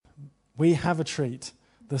We have a treat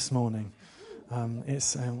this morning.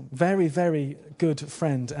 It's a very, very good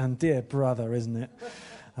friend and dear brother, isn't it?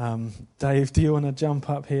 Dave, do you want to jump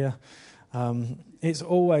up here? It's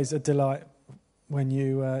always a delight when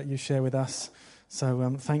you share with us.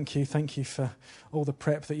 So thank you for all the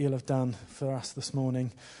prep that you'll have done for us this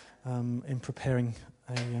morning in preparing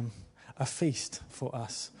a feast for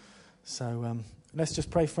us. So let's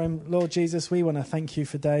just pray for him. Lord Jesus, we want to thank you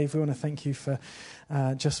for Dave. We want to thank you for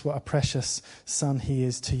just what a precious son he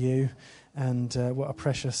is to you, and what a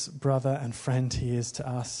precious brother and friend he is to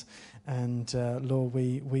us. And Lord,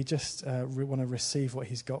 we just want to receive what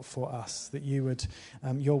he's got for us, that you would,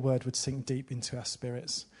 your word would sink deep into our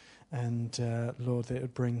spirits. And Lord, that it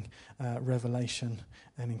would bring revelation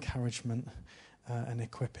and encouragement and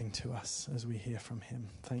equipping to us as we hear from him.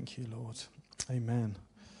 Thank you, Lord. Amen.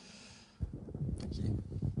 Thank you.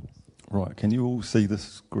 Right, can you all see the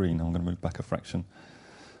screen? I'm going to move back a fraction.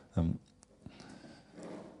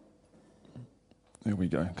 There we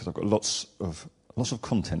go, because I've got lots of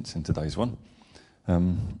contents in today's one.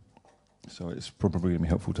 So it's probably going to be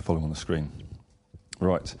helpful to follow on the screen.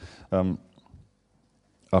 Right.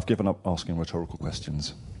 I've given up asking rhetorical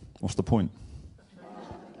questions. What's the point?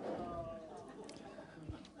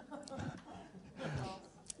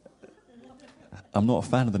 I'm not a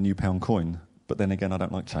fan of the new pound coin, but then again, I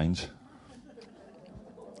don't like change.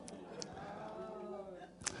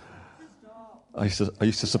 I used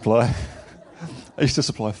to supply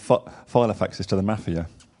filofaxes to the mafia.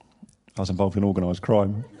 I was involved in organised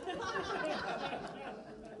crime.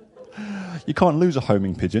 You can't lose a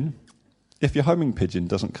homing pigeon. If your homing pigeon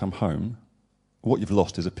doesn't come home, what you've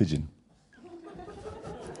lost is a pigeon.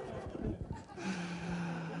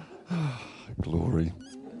 Glory.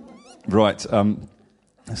 Right,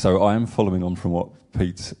 so I am following on from what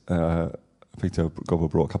Peter Gobble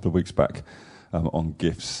brought a couple of weeks back on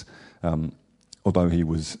gifts. Although he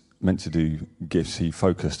was meant to do gifts, he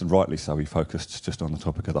focused, and rightly so, he focused just on the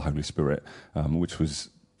topic of the Holy Spirit, which was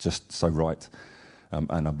just so right.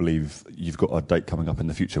 And I believe you've got a date coming up in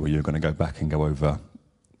the future where you're going to go back and go over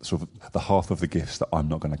sort of the half of the gifts that I'm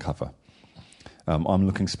not going to cover. I'm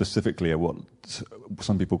looking specifically at what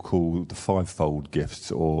some people call the fivefold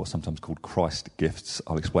gifts, or sometimes called Christ gifts.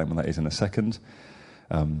 I'll explain what that is in a second.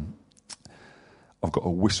 I've got to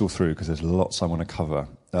whistle through because there's lots I want to cover.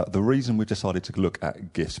 The reason we've decided to look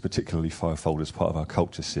at gifts, particularly fivefold, as part of our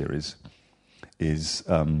culture series, is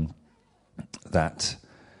that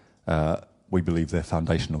we believe they're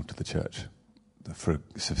foundational to the church, for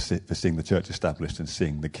seeing the church established and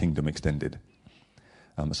seeing the kingdom extended.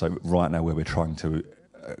 So right now, where we're trying to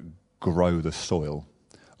grow the soil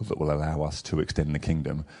that will allow us to extend the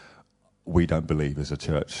kingdom, we don't believe as a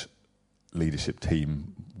church leadership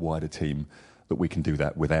team, wider team, that we can do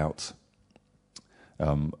that without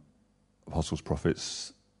apostles,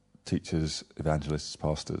 prophets, teachers, evangelists,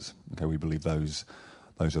 pastors. Okay, we believe those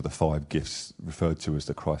are the five gifts referred to as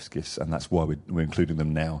the Christ gifts, and that's why we're including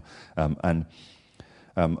them now.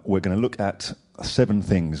 We're going to look at 7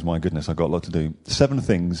 things. My goodness, I've got a lot to do. 7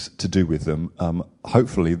 things to do with them.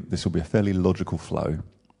 Hopefully, this will be a fairly logical flow.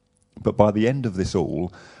 But by the end of this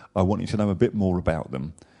all, I want you to know a bit more about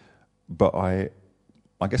them. But I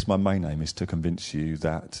guess my main aim is to convince you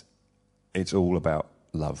that it's all about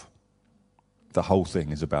love. The whole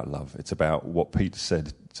thing is about love. It's about what Pete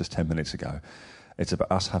said just 10 minutes ago. It's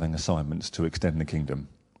about us having assignments to extend the kingdom,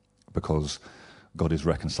 because God is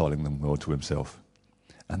reconciling the world to himself.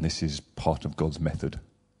 And this is part of God's method.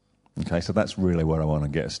 Okay, so that's really where I want to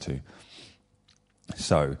get us to.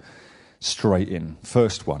 So, straight in.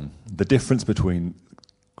 First one, the difference between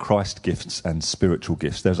Christ gifts and spiritual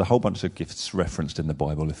gifts. There's a whole bunch of gifts referenced in the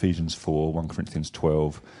Bible: Ephesians 4, 1 Corinthians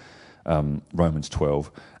 12, Romans 12,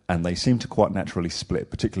 and they seem to quite naturally split,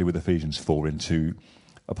 particularly with Ephesians 4, into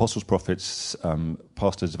apostles, prophets,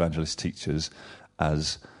 pastors, evangelists, teachers,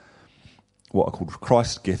 as what are called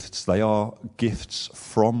Christ gifts. They are gifts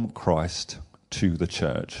from Christ to the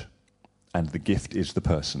church, and the gift is the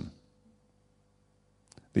person.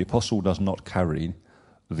 The apostle does not carry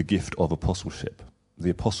the gift of apostleship. The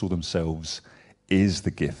apostle themselves is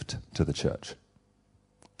the gift to the church.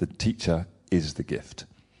 The teacher is the gift.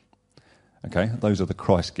 Okay, those are the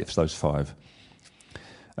Christ gifts, those 5.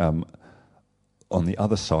 On the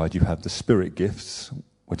other side, you have the Spirit gifts.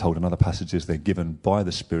 We're told in other passages they're given by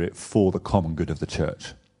the Spirit for the common good of the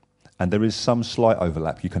church. And there is some slight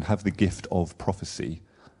overlap. You can have the gift of prophecy,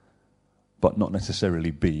 but not necessarily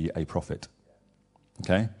be a prophet.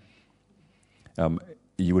 Okay?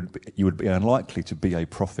 you would be unlikely to be a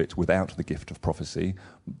prophet without the gift of prophecy,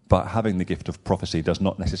 but having the gift of prophecy does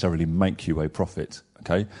not necessarily make you a prophet,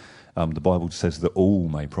 okay? The Bible says that all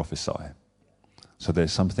may prophesy. So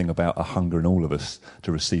there's something about a hunger in all of us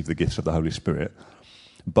to receive the gifts of the Holy Spirit,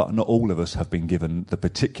 but not all of us have been given the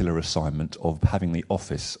particular assignment of having the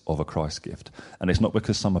office of a Christ gift. And it's not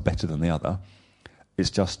because some are better than the other.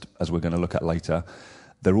 It's just, as we're going to look at later,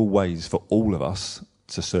 there are all ways for all of us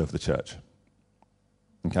to serve the church.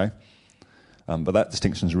 Okay? But that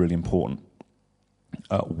distinction is really important.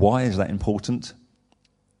 Why is that important?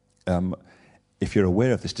 If you're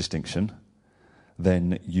aware of this distinction,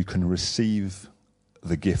 then you can receive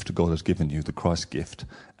the gift God has given you, the Christ gift,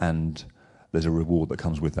 and there's a reward that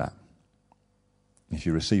comes with that. If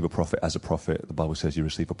you receive a prophet as a prophet, the Bible says you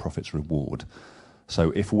receive a prophet's reward.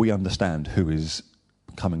 So if we understand who is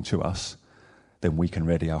coming to us, then we can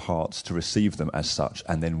ready our hearts to receive them as such,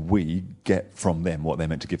 and then we get from them what they're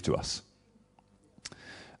meant to give to us.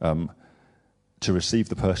 To receive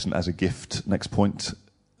the person as a gift, next point,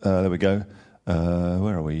 there we go.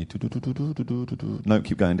 Where are we? No,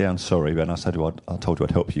 keep going down. Sorry, Ben, I told you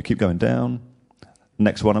I'd help you. Keep going down.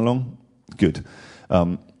 Next one along. Good.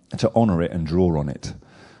 To honour it and draw on it.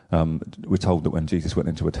 We're told that when Jesus went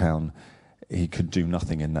into a town, he could do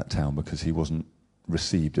nothing in that town because he wasn't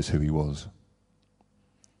received as who he was.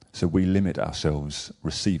 So we limit ourselves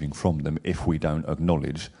receiving from them if we don't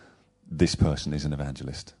acknowledge this person is an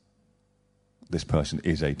evangelist. This person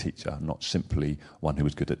is a teacher, not simply one who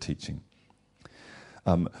is good at teaching.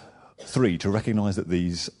 3, to recognise that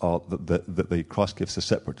these are that the Christ gifts are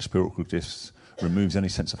separate to spiritual gifts removes any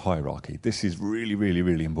sense of hierarchy. This is really, really,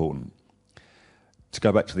 really important. To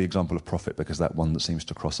go back to the example of prophet, because that one that seems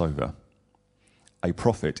to cross over. A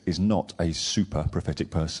prophet is not a super prophetic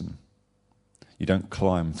person. You don't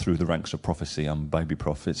climb through the ranks of prophecy. I'm baby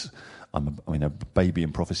prophets. I'm a baby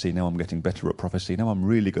in prophecy. Now I'm getting better at prophecy. Now I'm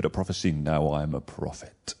really good at prophecy. Now I'm a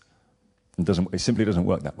prophet. It simply doesn't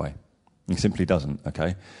work that way. It simply doesn't,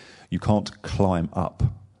 okay? You can't climb up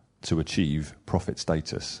to achieve prophet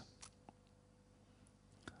status.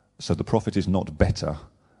 So the prophet is not better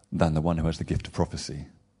than the one who has the gift of prophecy.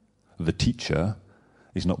 The teacher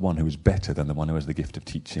is not one who is better than the one who has the gift of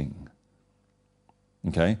teaching.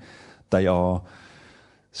 Okay? They are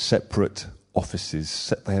separate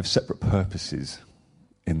offices. They have separate purposes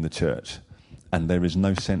in the church. And there is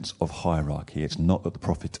no sense of hierarchy. It's not that the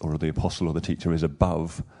prophet or the apostle or the teacher is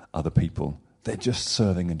above other people. They're just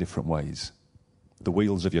serving in different ways. The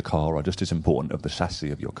wheels of your car are just as important as the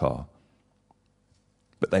chassis of your car.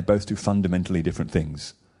 But they both do fundamentally different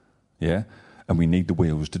things. Yeah? And we need the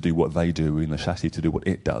wheels to do what they do and the chassis to do what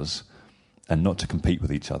it does and not to compete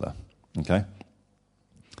with each other. Okay?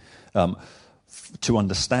 To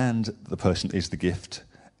understand the person is the gift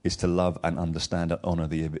is to love and understand and honour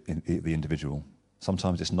the individual.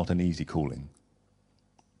 Sometimes it's not an easy calling.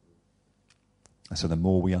 And so the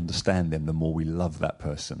more we understand them, the more we love that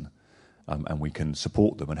person, and we can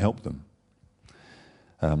support them and help them.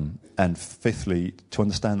 And fifthly, to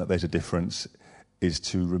understand that there's a difference is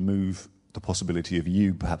to remove the possibility of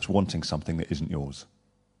you perhaps wanting something that isn't yours.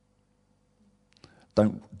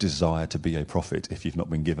 Don't desire to be a prophet if you've not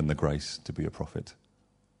been given the grace to be a prophet.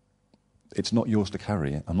 It's not yours to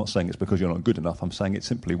carry. I'm not saying it's because you're not good enough. I'm saying it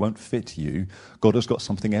simply won't fit you. God has got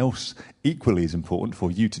something else equally as important for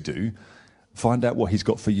you to do. Find out what he's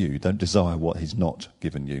got for you. Don't desire what he's not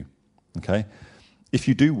given you. Okay? If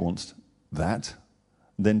you do want that,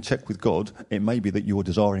 then check with God. It may be that you're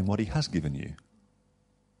desiring what he has given you.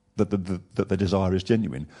 That the desire is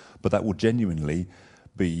genuine. But that will genuinely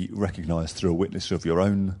be recognised through a witness of your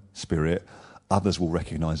own spirit. Others will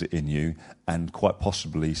recognise it in you, and quite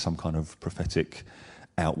possibly some kind of prophetic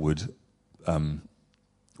outward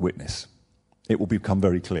witness. It will become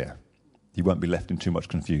very clear. You won't be left in too much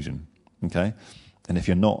confusion. Okay? And if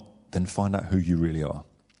you're not, then find out who you really are.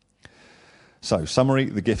 So, summary,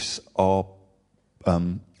 the gifts are...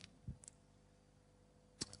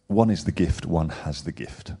 one is the gift, one has the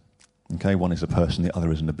gift. Okay? One is a person, the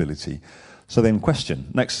other is an ability. So then question,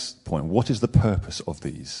 next point, what is the purpose of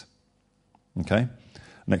these? Okay?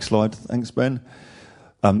 Next slide, thanks Ben.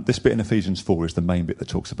 This bit in Ephesians 4 is the main bit that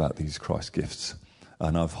talks about these Christ gifts.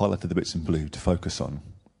 And I've highlighted the bits in blue to focus on.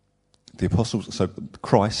 The apostles, so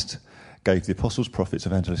Christ gave the apostles, prophets,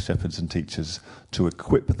 evangelists, shepherds and teachers to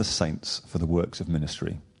equip the saints for the works of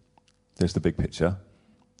ministry. There's the big picture.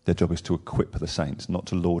 Their job is to equip the saints, not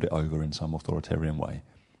to lord it over in some authoritarian way.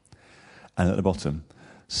 And at the bottom,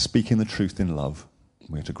 speaking the truth in love,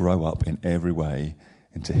 we're to grow up in every way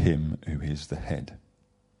into him who is the head.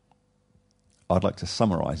 I'd like to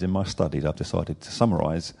summarise, in my studies I've decided to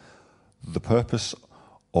summarise the purpose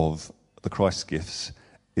of the Christ gifts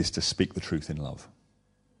is to speak the truth in love.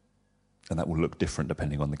 And that will look different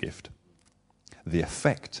depending on the gift. The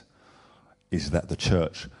effect is that the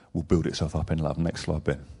church will build itself up in love. Next slide,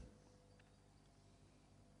 Ben.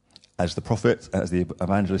 As the prophet, as the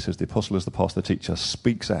evangelist, as the apostle, as the pastor, the teacher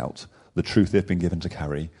speaks out the truth they've been given to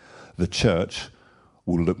carry, the church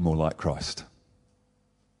will look more like Christ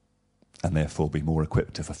and therefore be more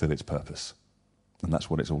equipped to fulfill its purpose. And that's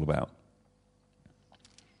what it's all about.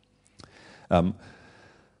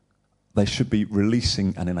 They should be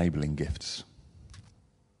releasing and enabling gifts.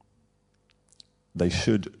 They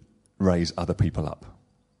should raise other people up,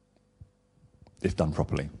 if done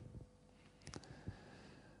properly.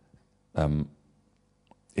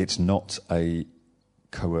 It's not a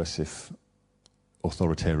coercive,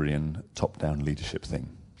 authoritarian, top-down leadership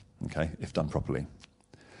thing, okay, if done properly.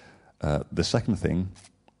 The second thing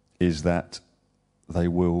is that they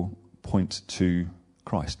will point to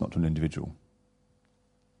Christ, not to an individual.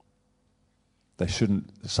 They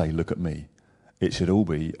shouldn't say, look at me. It should all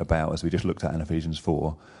be about, as we just looked at in Ephesians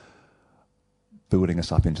 4, building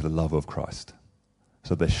us up into the love of Christ.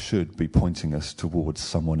 So they should be pointing us towards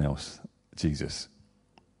someone else, Jesus.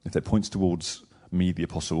 If it points towards me, the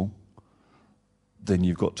apostle, then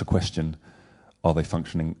you've got to question, are they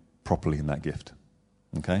functioning properly in that gift?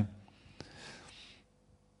 Okay?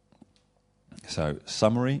 So,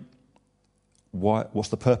 summary, what's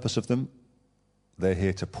the purpose of them? They're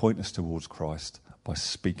here to point us towards Christ by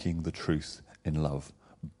speaking the truth in love,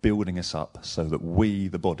 building us up so that we,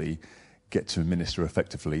 the body, get to minister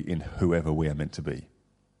effectively in whoever we are meant to be.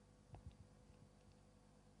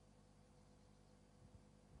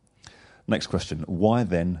 Next question. Why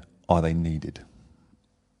then are they needed?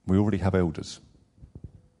 We already have elders.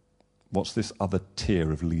 What's this other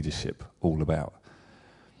tier of leadership all about?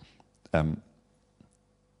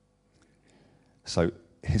 So,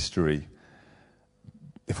 history.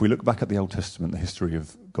 If we look back at the Old Testament, the history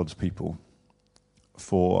of God's people,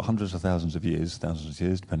 for hundreds of thousands of years,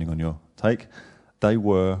 depending on your take, they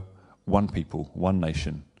were one people, one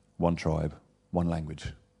nation, one tribe, one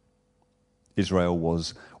language. Israel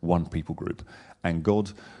was one people group, and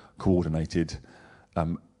God coordinated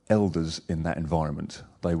elders in that environment.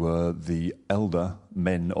 They were the elder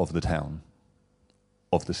men of the town,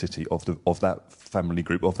 of the city, of that family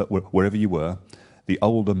group, of that wherever you were. The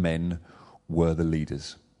older men were the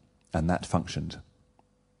leaders, and that functioned.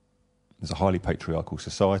 It's a highly patriarchal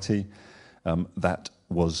society that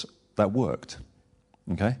worked.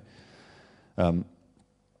 Okay.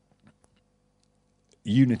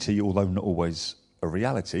 Unity, although not always a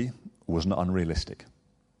reality, was not unrealistic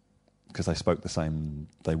because they spoke the same,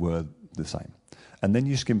 they were the same. And then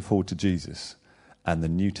you skim forward to Jesus and the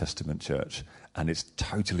New Testament church, and it's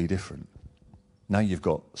totally different. Now you've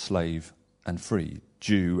got slave and free,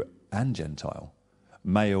 Jew and Gentile,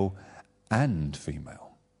 male and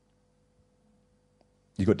female.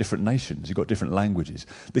 You've got different nations, you've got different languages.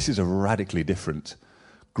 This is a radically different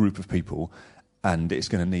group of people, and it's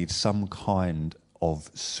going to need some kind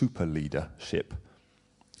of super leadership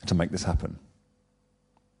to make this happen.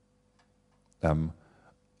 I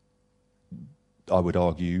would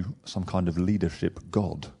argue some kind of leadership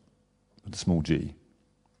God, with a small g.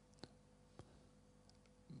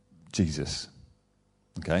 Jesus.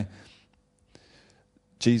 Okay?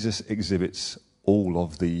 Jesus exhibits all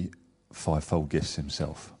of the fivefold gifts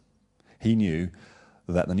himself. He knew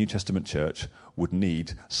that the New Testament church would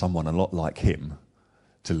need someone a lot like him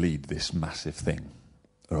to lead this massive thing,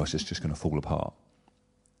 or else it's just going to fall apart.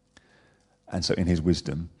 And so in his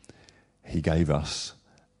wisdom, he gave us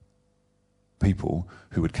people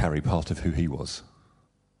who would carry part of who he was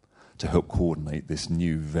to help coordinate this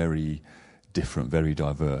new, very different, very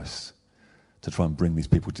diverse, to try and bring these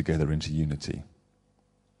people together into unity.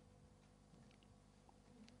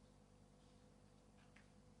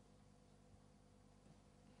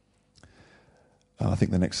 I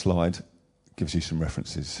think the next slide gives you some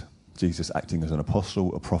references. Jesus acting as an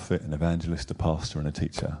apostle, a prophet, an evangelist, a pastor, and a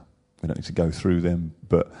teacher. We don't need to go through them,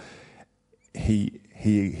 but he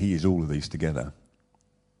is all of these together.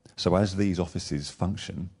 So as these offices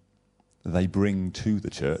function, they bring to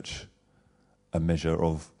the church a measure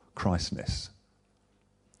of Christness,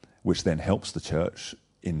 which then helps the church,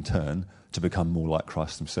 in turn, to become more like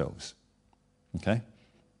Christ themselves. Okay?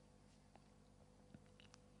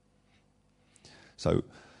 So,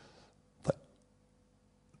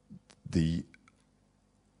 the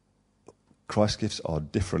Christ gifts are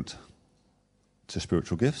different to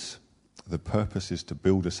spiritual gifts. The purpose is to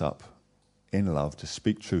build us up in love, to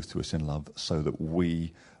speak truth to us in love, so that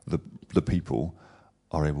we, the people,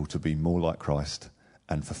 are able to be more like Christ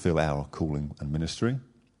and fulfill our calling and ministry.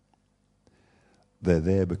 they're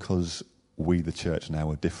there because we, the church, now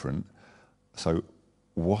are different. So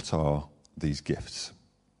what are these gifts?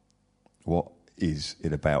 What is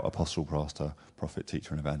it about apostle, pastor, prophet,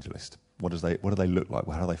 teacher, and evangelist? What do they look like?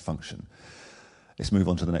 How do they function? Let's move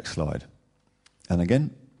on to the next slide. And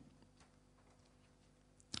again,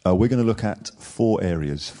 we're going to look at 4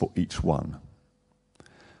 areas for each one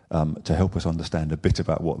to help us understand a bit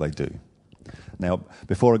about what they do. Now,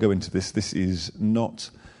 before I go into this, this is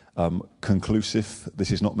not conclusive.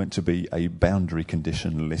 This is not meant to be a boundary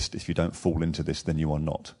condition list. If you don't fall into this, then you are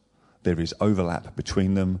not. There is overlap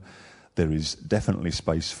between them. There is definitely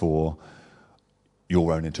space for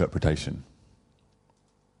your own interpretation.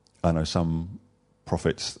 I know some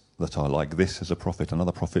prophets that are like this as a prophet and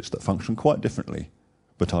other prophets that function quite differently,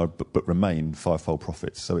 but remain fivefold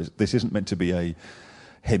prophets. So this isn't meant to be a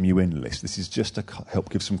hem you in list. This is just to help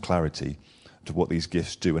give some clarity to what these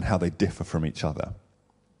gifts do and how they differ from each other.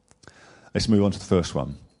 Let's move on to the first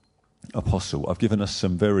one, apostle. I've given us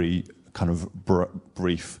some very kind of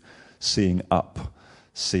brief seeing up,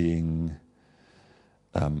 seeing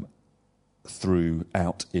through,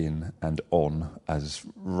 out, in, and on as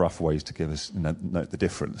rough ways to give us note the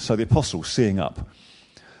difference. So the apostle, seeing up.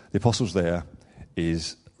 The apostle's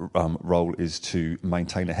role is to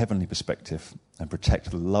maintain a heavenly perspective and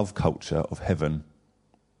protect the love culture of heaven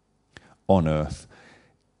on earth.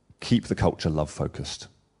 Keep the culture love-focused,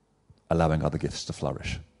 allowing other gifts to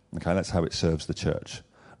flourish. Okay, that's how it serves the church.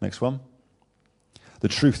 Next one. The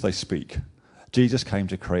truth they speak. Jesus came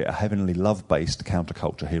to create a heavenly love-based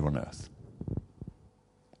counterculture here on earth.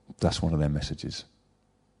 That's one of their messages.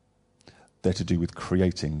 They're to do with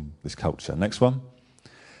creating this culture. Next one.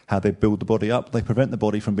 How they build the body up. They prevent the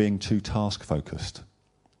body from being too task-focused.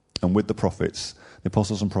 And with the prophets, the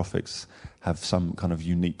apostles and prophets have some kind of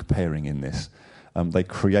unique pairing in this. They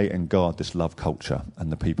create and guard this love culture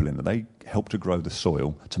and the people in it. They help to grow the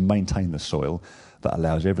soil, to maintain the soil that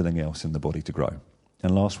allows everything else in the body to grow.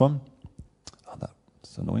 And last one. Oh,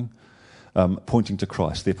 that's annoying. Pointing to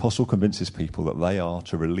Christ. The apostle convinces people that they are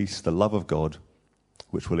to release the love of God,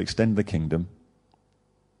 which will extend the kingdom,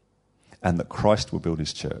 and that Christ will build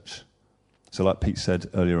his church. So like Pete said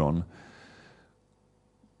earlier on,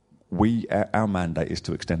 our mandate is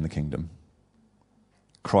to extend the kingdom.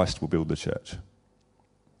 Christ will build the church.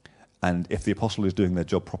 And if the apostle is doing their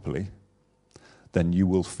job properly, then you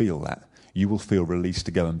will feel that. You will feel released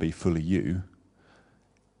to go and be fully you,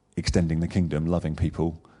 extending the kingdom, loving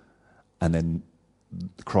people, and then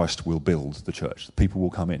Christ will build the church. People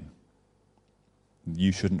will come in.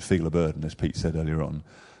 You shouldn't feel a burden, as Pete said earlier on,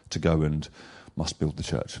 to go and must build the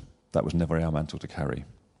church. That was never our mantle to carry.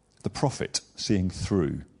 The prophet, seeing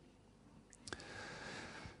through.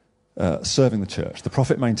 Serving the church. The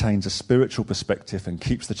prophet maintains a spiritual perspective and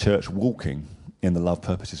keeps the church walking in the love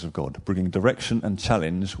purposes of God, bringing direction and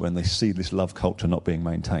challenge when they see this love culture not being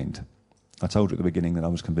maintained. I told you at the beginning that I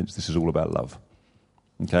was convinced this is all about love.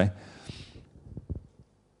 Okay?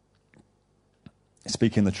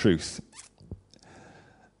 Speaking the truth.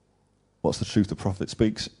 What's the truth the prophet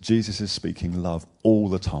speaks? Jesus is speaking love all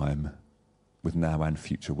the time with now and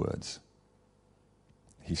future words.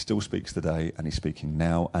 He still speaks today, and he's speaking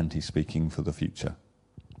now, and he's speaking for the future.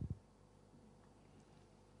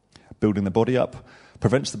 Building the body up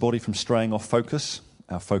prevents the body from straying off focus,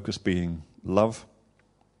 our focus being love.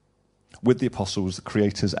 With the apostles, the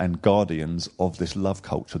creators and guardians of this love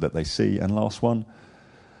culture that they see. And last one,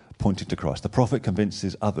 pointing to Christ. The prophet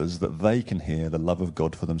convinces others that they can hear the love of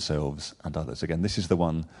God for themselves and others. Again, this is the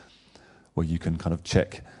one where you can kind of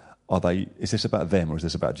check, is this about them or is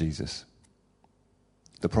this about Jesus?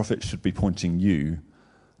 The prophet should be pointing you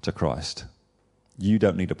to Christ. You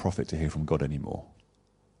don't need a prophet to hear from God anymore.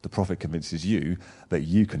 The prophet convinces you that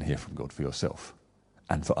you can hear from God for yourself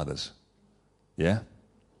and for others. Yeah?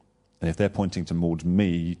 And if they're pointing towards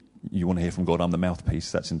me, you want to hear from God, I'm the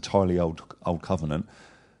mouthpiece, that's entirely old covenant.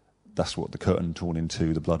 That's what the curtain torn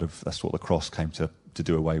into, that's what the cross came to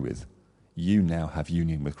do away with. You now have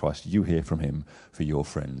union with Christ. You hear from him for your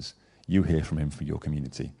friends. You hear from him for your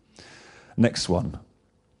community. Next one.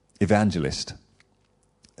 Evangelist,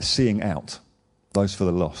 seeing out, those for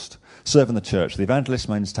the lost. Serving the church, the evangelist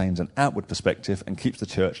maintains an outward perspective and keeps the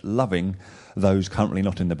church loving those currently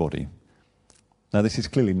not in the body. Now, this is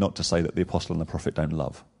clearly not to say that the apostle and the prophet don't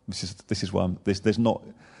love. This is why they're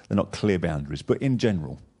not clear boundaries, but in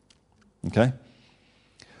general, okay?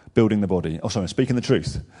 Building the body. Speaking the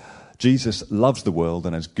truth. Jesus loves the world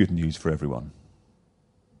and has good news for everyone.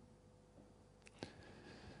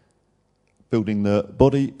 Building the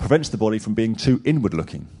body prevents the body from being too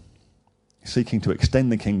inward-looking. Seeking to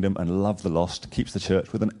extend the kingdom and love the lost keeps the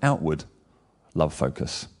church with an outward love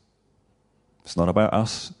focus. It's not about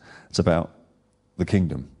us. It's about the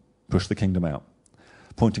kingdom. Push the kingdom out.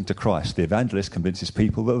 Pointing to Christ, the evangelist convinces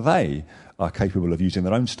people that they are capable of using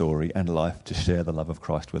their own story and life to share the love of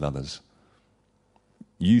Christ with others.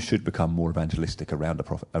 You should become more evangelistic around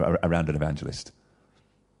an evangelist.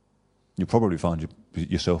 You'll probably find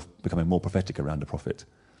yourself becoming more prophetic around a prophet.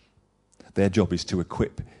 Their job is to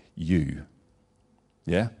equip you.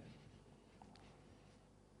 Yeah?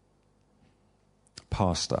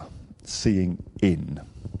 Pastor, seeing in,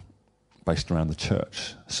 based around the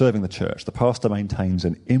church, serving the church. The pastor maintains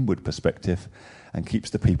an inward perspective and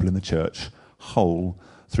keeps the people in the church whole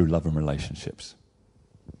through love and relationships.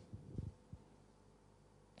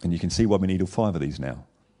 And you can see why we need all 5 of these now.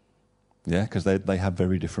 Yeah, because they have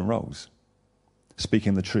very different roles.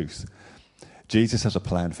 Speaking the truth. Jesus has a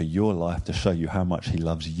plan for your life to show you how much he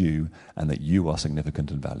loves you and that you are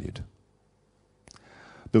significant and valued.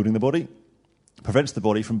 Building the body prevents the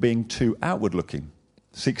body from being too outward looking,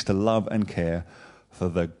 seeks to love and care for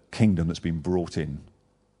the kingdom that's been brought in.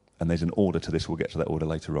 And there's an order to this, we'll get to that order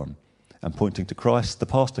later on. And pointing to Christ, the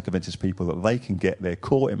pastor convinces people that they can get their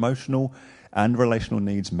core emotional and relational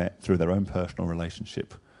needs met through their own personal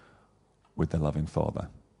relationship with their loving Father.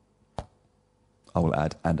 I will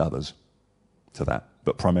add, and others to that,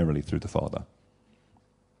 but primarily through the Father.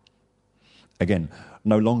 Again,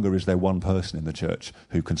 no longer is there one person in the church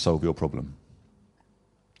who can solve your problem.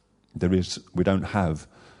 We don't have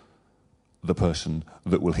the person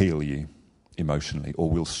that will heal you emotionally or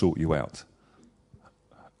will sort you out.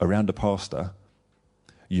 Around a pastor,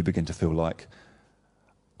 you begin to feel like,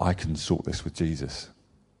 I can sort this with Jesus.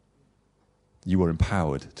 You are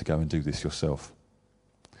empowered to go and do this yourself.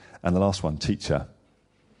 And the last one, teacher.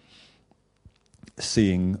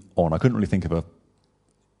 Seeing on. I couldn't really think of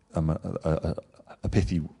a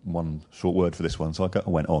pithy one short word for this one, so I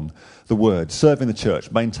went on. The word, serving the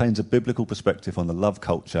church, maintains a biblical perspective on the love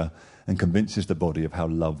culture and convinces the body of how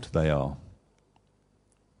loved they are.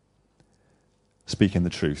 Speaking the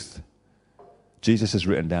truth. Jesus has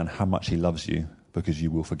written down how much he loves you because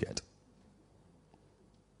you will forget.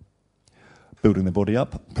 Building the body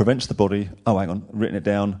up prevents the body. Oh, hang on, written it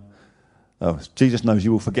down. Oh, Jesus knows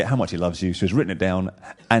you will forget how much he loves you, so he's written it down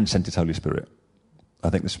and sent his Holy Spirit. I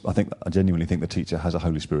genuinely think the teacher has a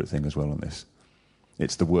Holy Spirit thing as well on this.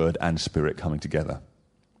 It's the Word and Spirit coming together.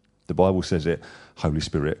 The Bible says it. Holy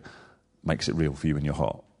Spirit makes it real for you in your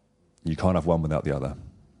heart. You can't have one without the other,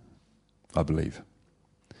 I believe.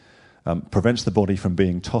 Prevents the body from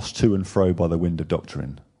being tossed to and fro by the wind of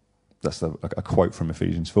doctrine. That's a quote from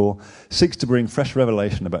Ephesians 4. Seeks to bring fresh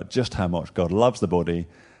revelation about just how much God loves the body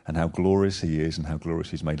and how glorious he is and how glorious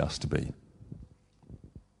he's made us to be.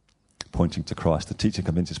 Pointing to Christ, the teacher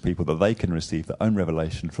convinces people that they can receive their own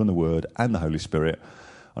revelation from the Word and the Holy Spirit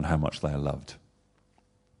on how much they are loved.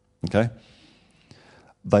 Okay?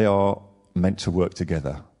 They are meant to work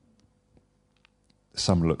together.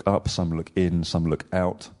 Some look up, some look in, some look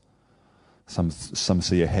out, some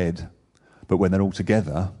see ahead. But when they're all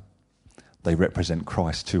together, they represent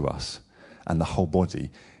Christ to us. And the whole body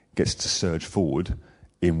gets to surge forward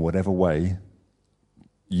in whatever way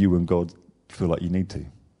you and God feel like you need to.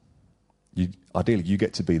 Ideally, you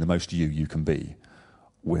get to be the most you can be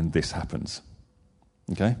when this happens.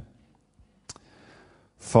 Okay?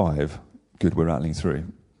 5, good, we're rattling through.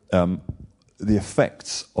 The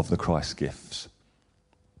effects of the Christ gifts.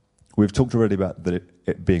 We've talked already about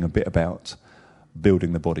it being a bit about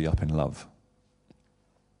building the body up in love.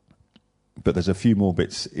 But there's a few more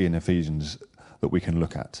bits in Ephesians that we can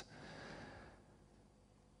look at.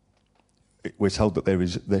 We're told that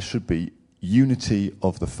there should be unity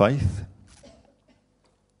of the faith,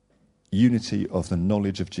 unity of the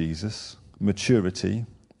knowledge of Jesus, maturity,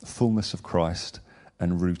 fullness of Christ,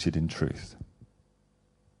 and rooted in truth.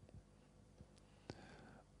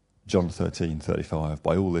 John 13:35.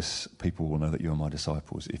 By all this, people will know that you are my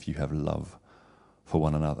disciples if you have love for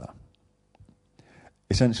one another.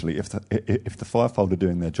 Essentially, if the fivefold are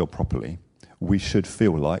doing their job properly, we should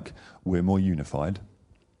feel like we're more unified,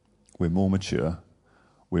 we're more mature,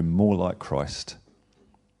 we're more like Christ,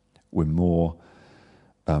 we're more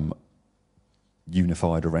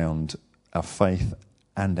unified around our faith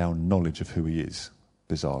and our knowledge of who he is,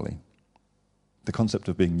 bizarrely. The concept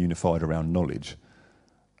of being unified around knowledge,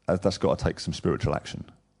 that's got to take some spiritual action,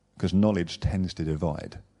 because knowledge tends to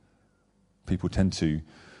divide. People tend to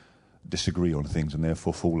disagree on things and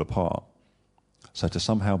therefore fall apart. So to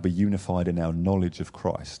somehow be unified in our knowledge of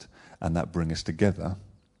Christ and that bring us together,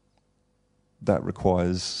 that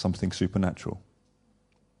requires something supernatural.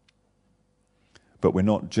 But we're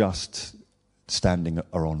not just standing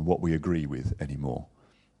on what we agree with anymore.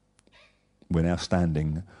 We're now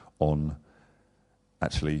standing on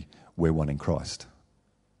actually we're one in Christ.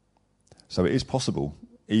 So it is possible,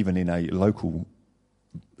 even in a local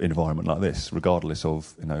environment like this, regardless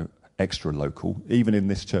of, extra local, even in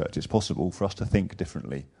this church, it's possible for us to think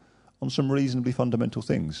differently on some reasonably fundamental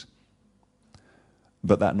things.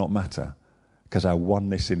 But that not matter, because our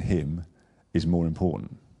oneness in him is more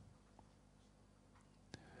important.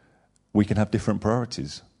 We can have different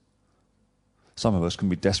priorities. Some of us can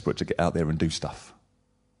be desperate to get out there and do stuff,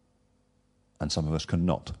 and some of us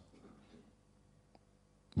cannot.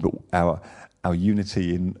 But our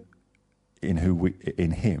unity in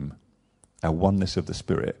him, our oneness of the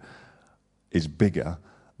Spirit, is bigger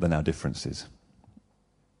than our differences.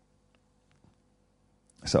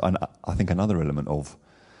 So I think another element of,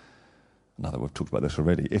 now that we've talked about this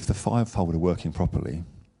already, if the fivefold are working properly,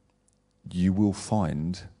 you will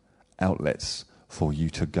find outlets for you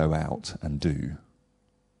to go out and do,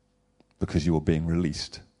 because you are being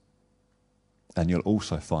released. And you'll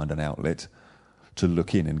also find an outlet to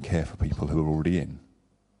look in and care for people who are already in,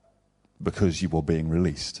 because you are being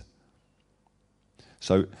released.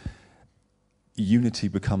 So unity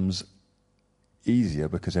becomes easier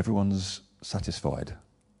because everyone's satisfied.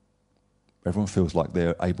 Everyone feels like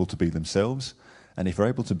they're able to be themselves. And if you're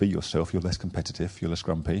able to be yourself, you're less competitive, you're less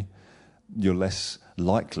grumpy, you're less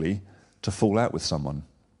likely to fall out with someone.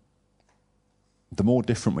 The more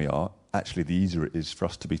different we are, actually the easier it is for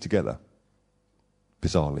us to be together.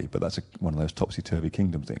 Bizarrely, but that's one of those topsy-turvy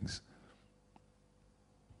kingdom things.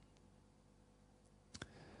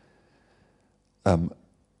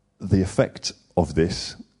 The effect of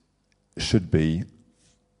this should be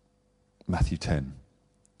Matthew 10.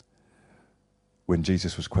 When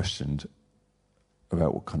Jesus was questioned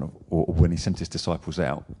about or when he sent his disciples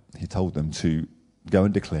out, he told them to go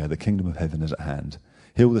and declare the kingdom of heaven is at hand,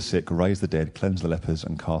 heal the sick, raise the dead, cleanse the lepers,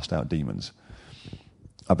 and cast out demons.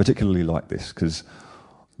 I particularly like this because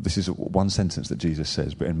this is one sentence that Jesus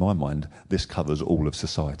says, but in my mind, this covers all of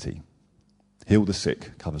society. Heal the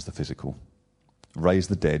sick covers the physical. Raise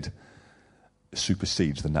the dead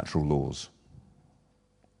supersedes the natural laws.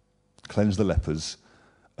 Cleanse the lepers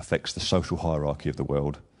affects the social hierarchy of the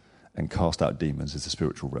world, and cast out demons is the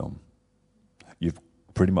spiritual realm. You've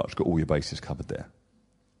pretty much got all your bases covered there.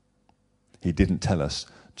 He didn't tell us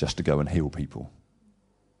just to go and heal people.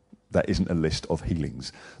 That isn't a list of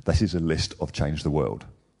healings. That is a list of change the world.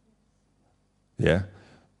 Yeah?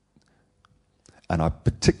 And I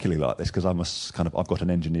particularly like this because I've got an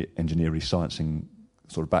engineering sciencing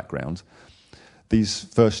sort of background. These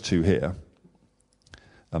first two here,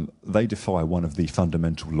 they defy one of the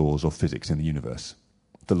fundamental laws of physics in the universe.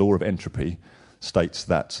 The law of entropy states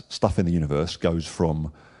that stuff in the universe goes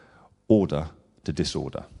from order to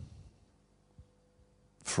disorder.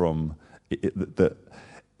 That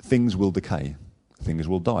things will decay, things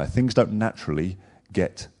will die. Things don't naturally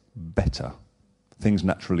get better. Things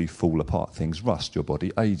naturally fall apart, things rust, your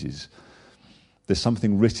body ages. There's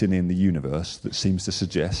something written in the universe that seems to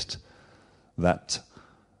suggest that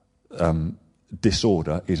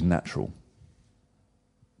disorder is natural.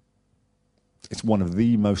 It's one of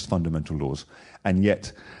the most fundamental laws, and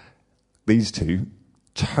yet these two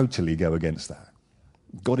totally go against that.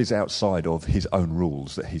 God is outside of his own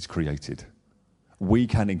rules that he's created. We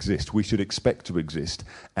can exist, we should expect to exist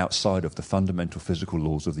outside of the fundamental physical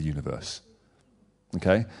laws of the universe.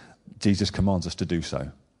 Okay? Jesus commands us to do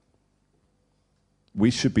so.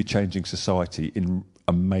 We should be changing society in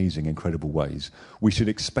amazing, incredible ways. We should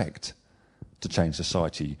expect to change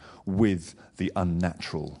society with the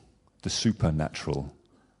unnatural, the supernatural.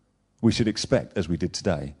 We should expect, as we did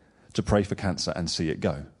today, to pray for cancer and see it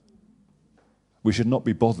go. We should not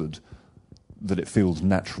be bothered that it feels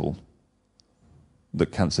natural,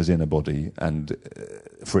 that cancer's in a body, and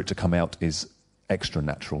for it to come out is extra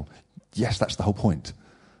natural. Yes, that's the whole point.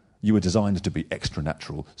 You were designed to be extra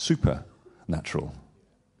natural, supernatural.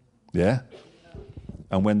 Yeah?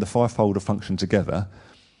 And when the fivefold are functioned together,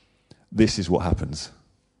 this is what happens.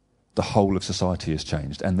 The whole of society is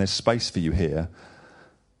changed, and there's space for you here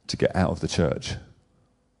to get out of the church.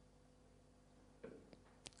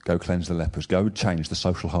 Go cleanse the lepers. Go change the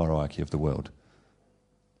social hierarchy of the world.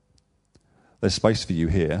 There's space for you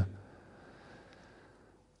here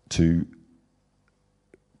to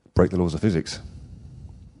break the laws of physics.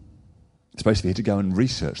 There's space for you to go and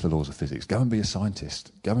research the laws of physics. Go and be a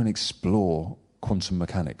scientist. Go and explore quantum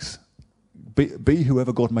mechanics. Be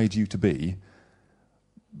whoever God made you to be,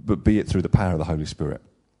 but be it through the power of the Holy Spirit.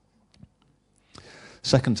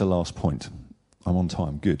 Second to last point. I'm on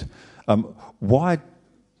time. Good. How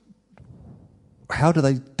do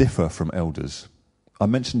they differ from elders? I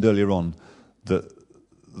mentioned earlier on that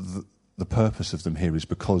the purpose of them here is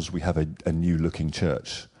because we have a new-looking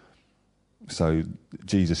church. So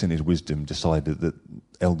Jesus, in his wisdom, decided that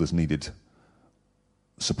elders needed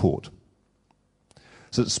support.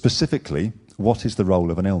 So specifically, what is the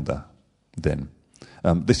role of an elder then?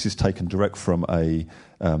 This is taken direct from a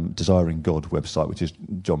Desiring God website, which is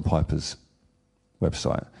John Piper's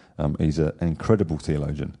website. He's an incredible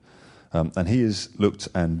theologian. And he has looked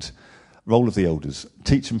and role of the elders: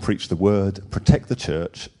 teach and preach the word, protect the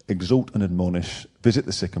church, exhort and admonish, visit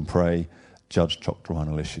the sick and pray, judge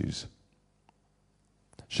doctrinal issues.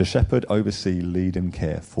 To shepherd, oversee, lead and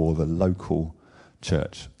care for the local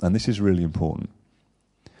church. And this is really important.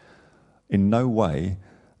 In no way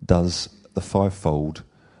does the fivefold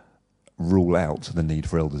rule out the need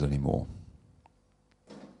for elders anymore.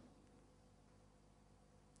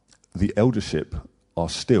 The eldership are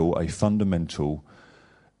still a fundamental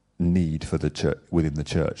need for the church, within the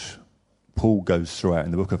church. Paul goes throughout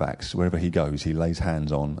in the book of Acts, wherever he goes, he lays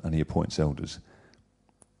hands on and he appoints elders.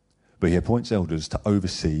 But he appoints elders to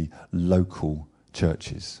oversee local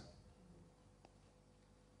churches.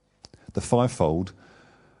 The fivefold,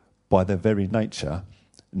 by their very nature,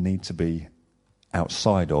 need to be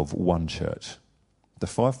outside of one church. The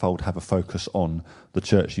fivefold have a focus on the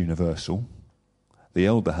church universal. The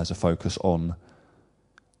elder has a focus on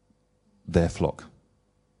their flock.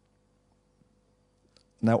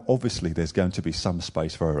 Now, obviously, there's going to be some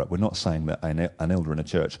space for error. We're not saying that an elder in a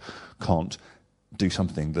church can't do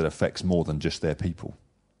something that affects more than just their people.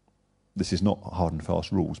 This is not hard and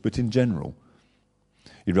fast rules, but in general,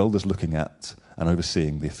 your elder's looking at and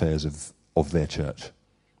overseeing the affairs of their church,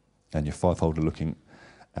 and your fivefold are looking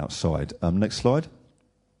outside. Next slide.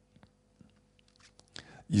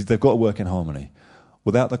 They've got to work in harmony.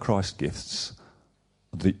 Without the Christ gifts,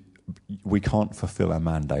 we can't fulfill our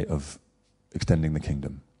mandate of extending the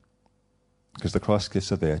kingdom, because the Christ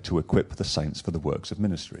gifts are there to equip the saints for the works of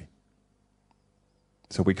ministry.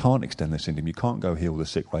 So we can't extend this kingdom. You can't go heal the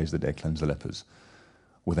sick, raise the dead, cleanse the lepers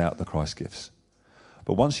without the Christ gifts.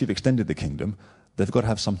 But once you've extended the kingdom, they've got to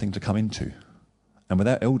have something to come into. And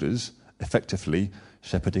without elders effectively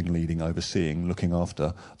shepherding, leading, overseeing, looking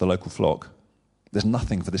after the local flock, there's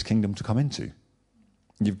nothing for this kingdom to come into.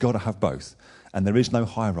 You've got to have both. And there is no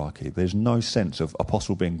hierarchy. There's no sense of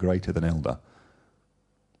apostle being greater than elder.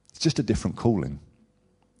 It's just a different calling.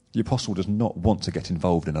 The apostle does not want to get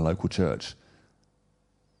involved in a local church.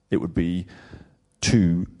 It would be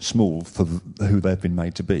too small for who they've been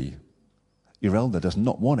made to be. Your elder does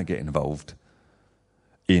not want to get involved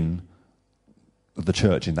in the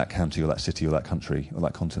church in that county or that city or that country or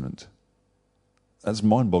that continent. That's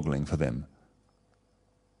mind-boggling for them.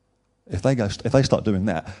 If they start doing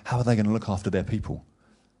that, how are they going to look after their people?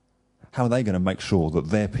 How are they going to make sure that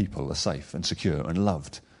their people are safe and secure and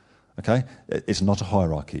loved? Okay? It's not a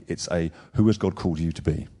hierarchy. It's a who has God called you to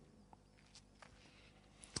be?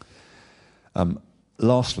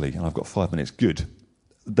 Lastly, and I've got 5 minutes, good.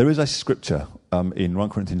 There is a scripture in 1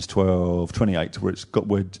 Corinthians 12:28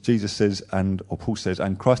 where Jesus says, or Paul says,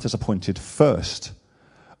 and Christ has appointed first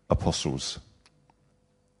apostles,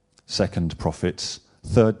 second prophets,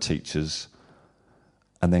 third teachers,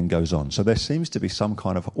 and then goes on. So there seems to be some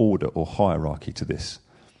kind of order or hierarchy to this.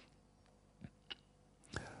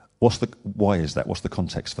 Why is that? What's the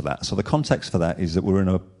context for that? So the context for that is that we're in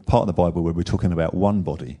a part of the Bible where we're talking about one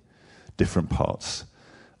body, different parts,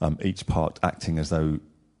 each part acting as though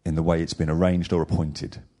in the way it's been arranged or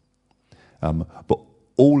appointed. But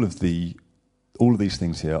all of these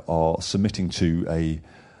things here are submitting to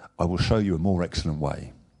I will show you a more excellent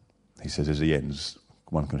way, he says as he ends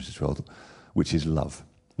 1 Corinthians 12, which is love.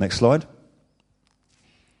 Next slide.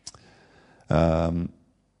 Let's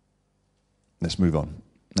move on.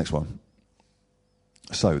 Next one.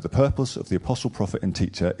 So the purpose of the apostle, prophet and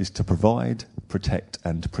teacher is to provide, protect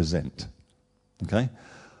and present. Okay?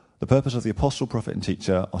 The purpose of the apostle, prophet and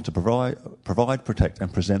teacher are to provide, protect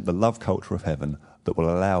and present the love culture of heaven that will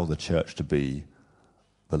allow the church to be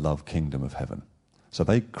the love kingdom of heaven. So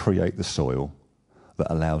they create the soil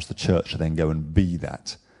that allows the church to then go and be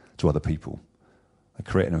that to other people. They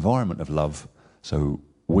create an environment of love so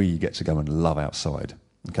we get to go and love outside.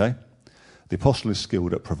 Okay? The apostle is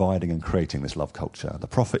skilled at providing and creating this love culture. The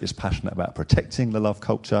prophet is passionate about protecting the love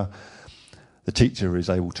culture. The teacher is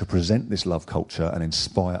able to present this love culture and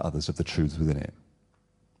inspire others of the truths within it.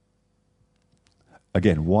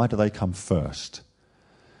 Again, why do they come first?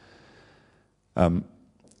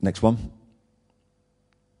 Next one.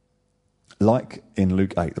 Like in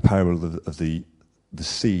Luke 8, the parable of the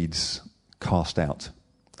seeds cast out,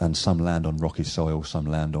 and some land on rocky soil, some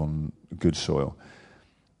land on good soil.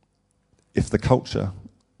 If the culture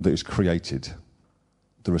that is created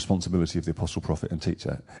the responsibility of the apostle, prophet and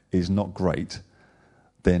teacher is not great,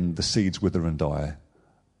 then the seeds wither and die.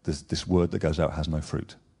 This word that goes out has no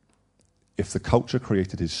fruit. If the culture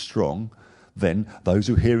created is strong, then those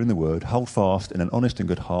who hear in the word hold fast in an honest and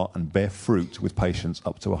good heart and bear fruit with patience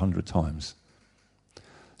up to 100 times.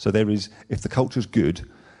 So if the culture's good,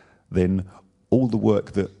 then all the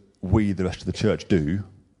work that we, the rest of the church, do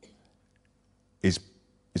is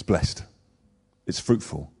blessed. It's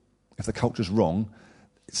fruitful. If the culture's wrong,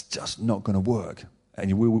 it's just not going to work. And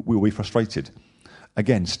you will be frustrated.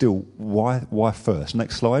 Again, still, why first?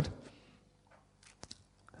 Next slide.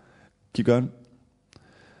 Keep going.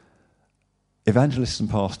 Evangelists and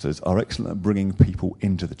pastors are excellent at bringing people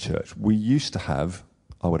into the church. We used to have,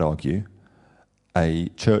 I would argue, a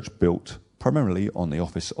church built primarily on the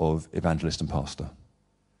office of evangelist and pastor.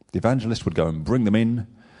 The evangelist would go and bring them in,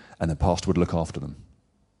 and the pastor would look after them.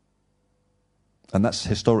 And that's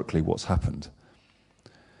historically what's happened.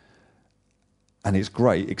 And it's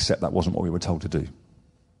great, except that wasn't what we were told to do.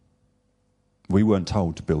 We weren't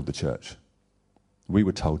told to build the church. We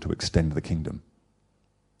were told to extend the kingdom.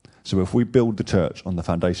 So if we build the church on the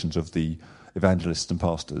foundations of the evangelists and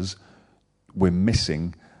pastors, we're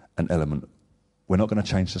missing an element. We're not going to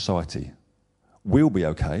change society. We'll be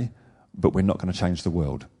okay, but we're not going to change the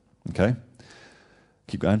world. Okay?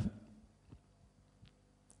 Keep going.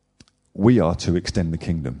 We are to extend the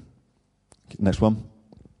kingdom. Next one.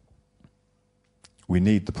 We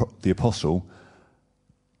need the apostle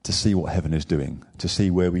to see what heaven is doing, to see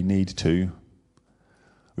where we need to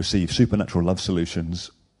receive supernatural love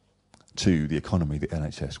solutions to the economy, the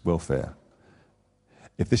NHS, welfare.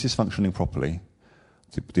 If this is functioning properly,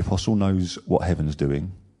 the apostle knows what heaven's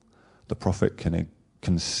doing. The prophet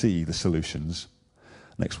can see the solutions.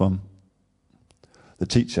 Next one. The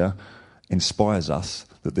teacher inspires us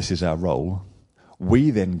that this is our role.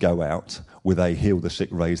 We then go out with a heal the sick,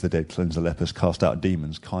 raise the dead, cleanse the lepers, cast out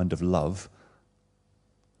demons kind of love.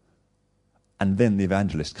 And then the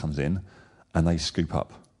evangelist comes in and they scoop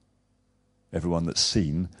up everyone that's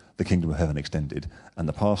seen the kingdom of heaven extended, and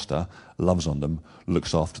the pastor loves on them,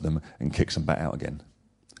 looks after them, and kicks them back out again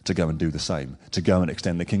to go and do the same, to go and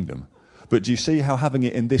extend the kingdom. But do you see how having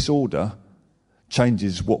it in this order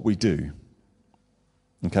changes what we do?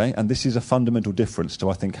 Okay, and this is a fundamental difference to,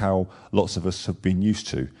 I think, how lots of us have been used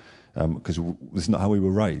to, because this is not how we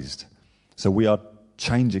were raised. So we are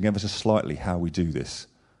changing ever so slightly how we do this.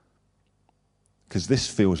 Because this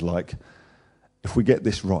feels like, if we get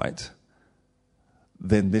this right,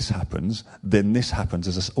 then this happens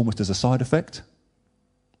almost as a side effect.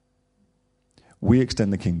 We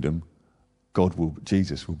extend the kingdom,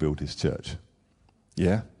 Jesus will build his church.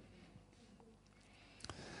 Yeah?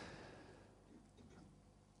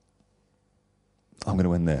 I'm going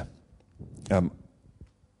to end there.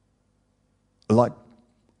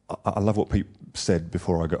 I love what Pete said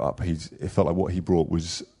before I got up. It felt like what he brought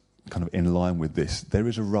was kind of in line with this. There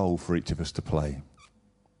is a role for each of us to play.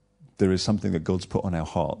 There is something that God's put on our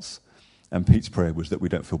hearts. And Pete's prayer was that we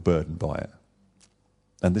don't feel burdened by it.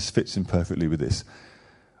 And this fits in perfectly with this.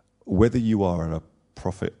 Whether you are a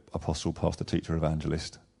prophet, apostle, pastor, teacher,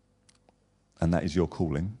 evangelist, and that is your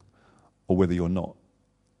calling, or whether you're not,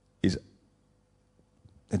 it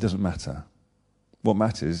doesn't matter. What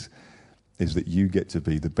matters is that you get to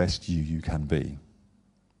be the best you can be.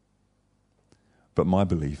 But my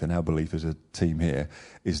belief, and our belief as a team here,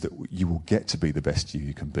 is that you will get to be the best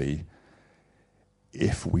you can be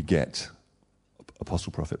if we get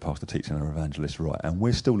apostle, prophet, pastor, teacher, and evangelist right. And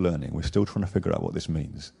we're still learning. We're still trying to figure out what this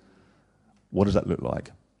means. What does that look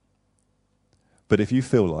like? But if you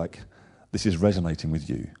feel like this is resonating with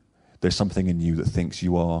you, there's something in you that thinks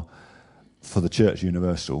you are for the church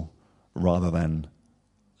universal rather than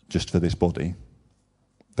just for this body,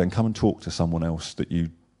 then come and talk to someone else that you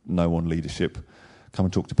know on leadership. Come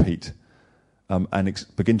and talk to Pete and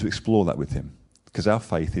begin to explore that with him. Because our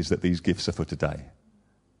faith is that these gifts are for today.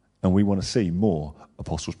 And we want to see more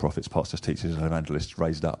apostles, prophets, pastors, teachers, and evangelists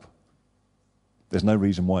raised up. There's no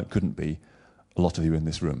reason why it couldn't be a lot of you in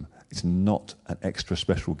this room. It's not an extra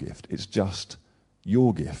special gift. It's just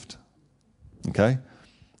your gift. Okay?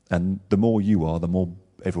 And the more you are, the more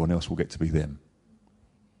everyone else will get to be them.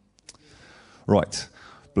 Right.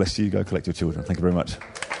 Bless you. Go collect your children. Thank you very much.